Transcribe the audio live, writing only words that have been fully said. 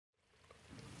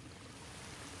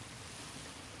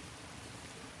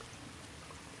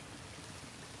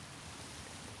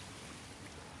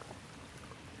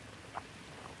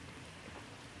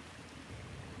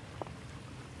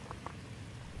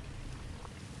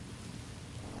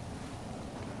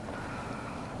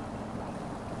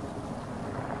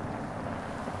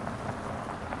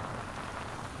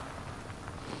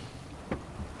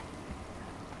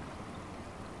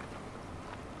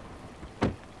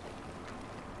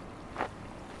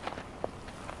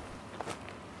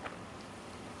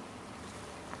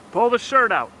Pull the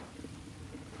shirt out.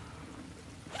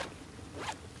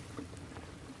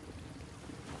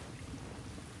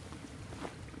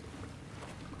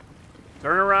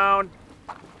 Turn around.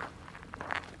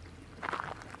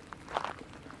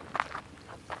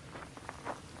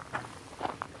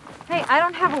 Hey, I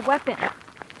don't have a weapon.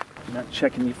 I'm not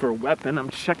checking you for a weapon, I'm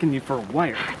checking you for a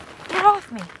wire. Get off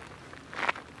me.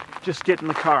 Just get in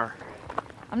the car.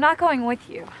 I'm not going with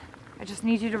you. I just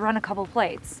need you to run a couple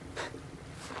plates.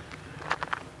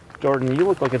 Jordan, you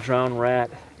look like a drowned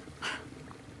rat.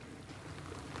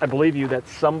 I believe you that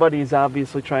somebody's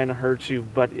obviously trying to hurt you,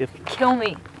 but if... Kill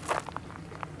me.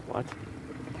 What?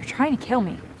 They're trying to kill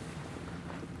me.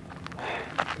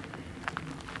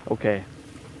 Okay.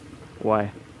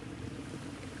 Why?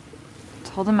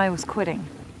 Told them I was quitting.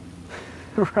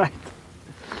 Right.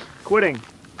 Quitting.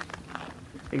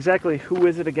 Exactly who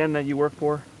is it again that you work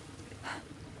for?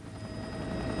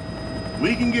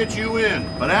 We can get you in,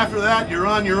 but after that, you're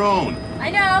on your own.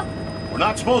 I know. We're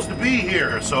not supposed to be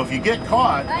here, so if you get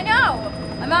caught... I know.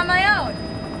 I'm on my own.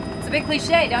 It's a big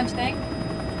cliche, don't you think?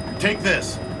 Take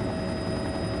this.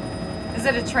 Is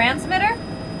it a transmitter?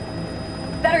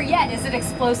 Better yet, is it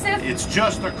explosive? It's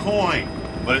just a coin,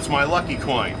 but it's my lucky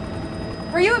coin.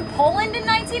 Were you in Poland in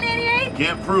 1988?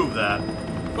 Can't prove that.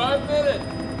 5 minutes.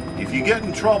 If you get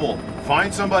in trouble,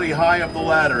 find somebody high up the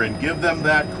ladder and give them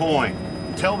that coin.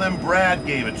 Tell them Brad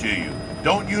gave it to you.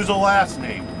 Don't use a last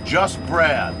name, just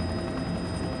Brad.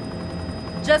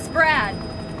 Just Brad.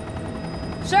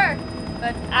 Sure,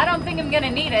 but I don't think I'm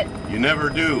gonna need it. You never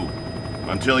do,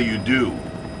 until you do.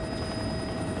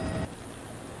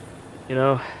 You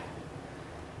know,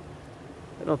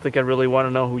 I don't think I really want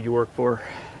to know who you work for.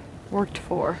 Worked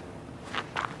for.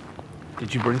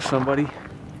 Did you bring somebody?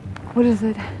 What is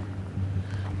it?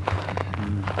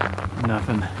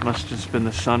 Nothing. Must have just been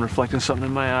the sun reflecting something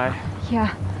in my eye.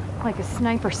 Yeah, like a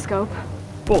sniper scope.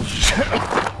 Bullshit. Shit.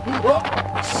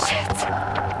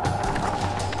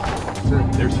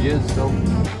 There she is, so.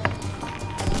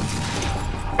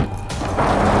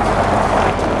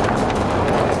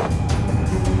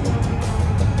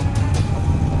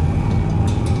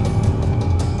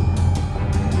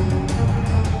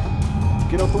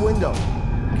 Get out the window.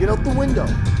 Get out the window.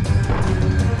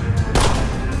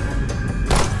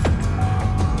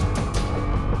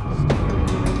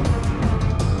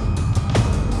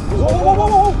 Whoa, whoa, whoa,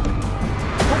 whoa!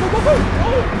 Go, go, go, go!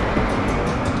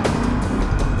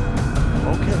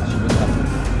 Okay. She was up.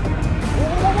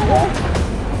 Whoa, whoa, whoa, whoa!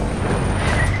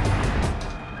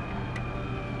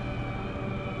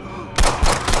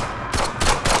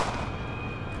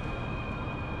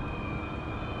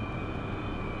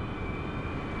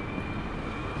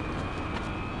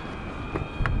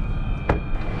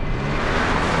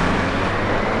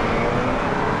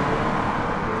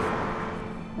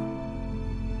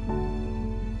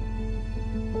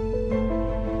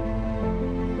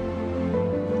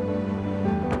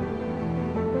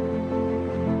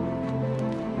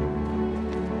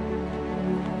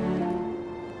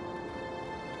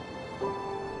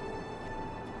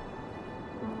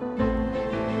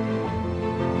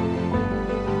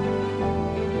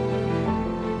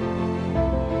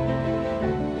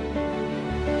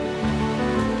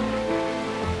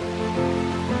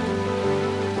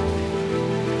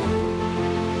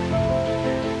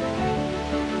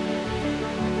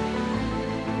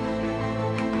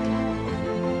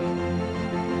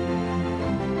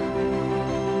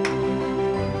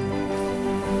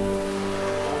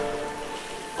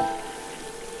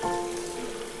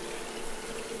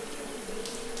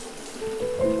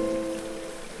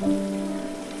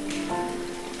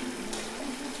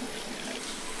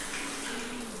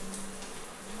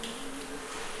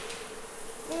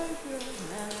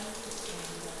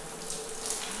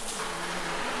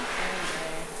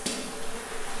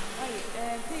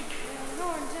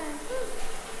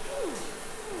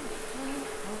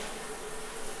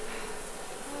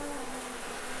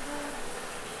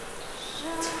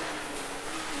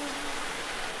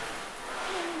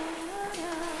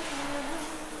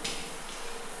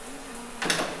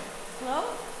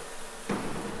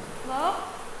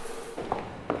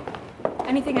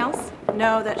 Anything else?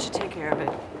 No, that should take care of it.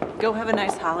 Go have a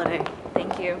nice holiday.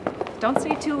 Thank you. Don't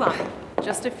stay too long.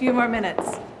 Just a few more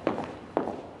minutes.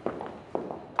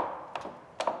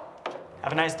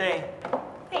 Have a nice day.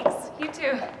 Thanks. You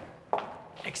too.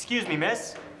 Excuse me,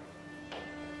 miss.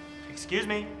 Excuse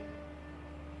me.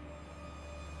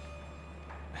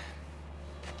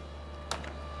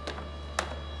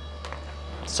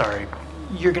 Sorry,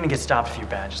 you're gonna get stopped if you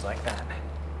badge like that.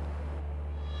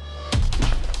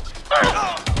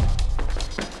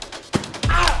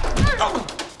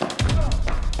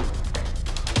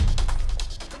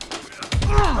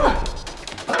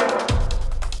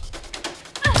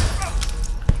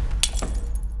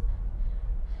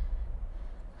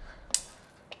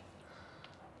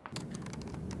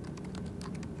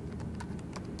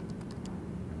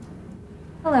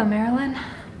 Hello, Marilyn.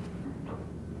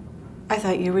 I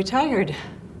thought you retired.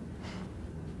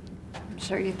 I'm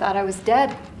sure you thought I was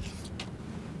dead.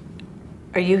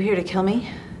 Are you here to kill me?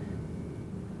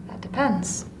 That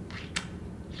depends.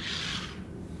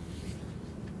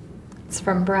 It's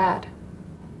from Brad.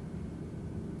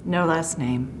 No last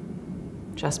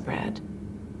name. Just Brad.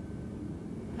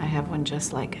 I have one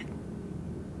just like it.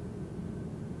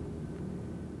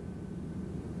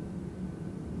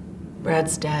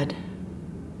 Brad's dead.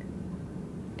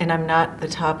 And I'm not the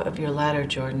top of your ladder,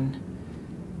 Jordan.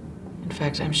 In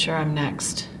fact, I'm sure I'm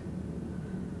next.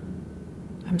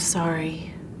 I'm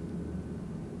sorry.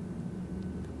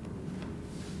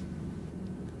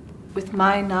 With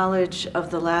my knowledge of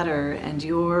the ladder and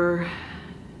your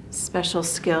special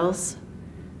skills,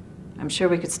 I'm sure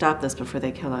we could stop this before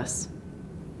they kill us.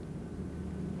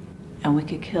 And we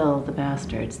could kill the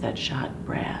bastards that shot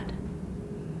Brad.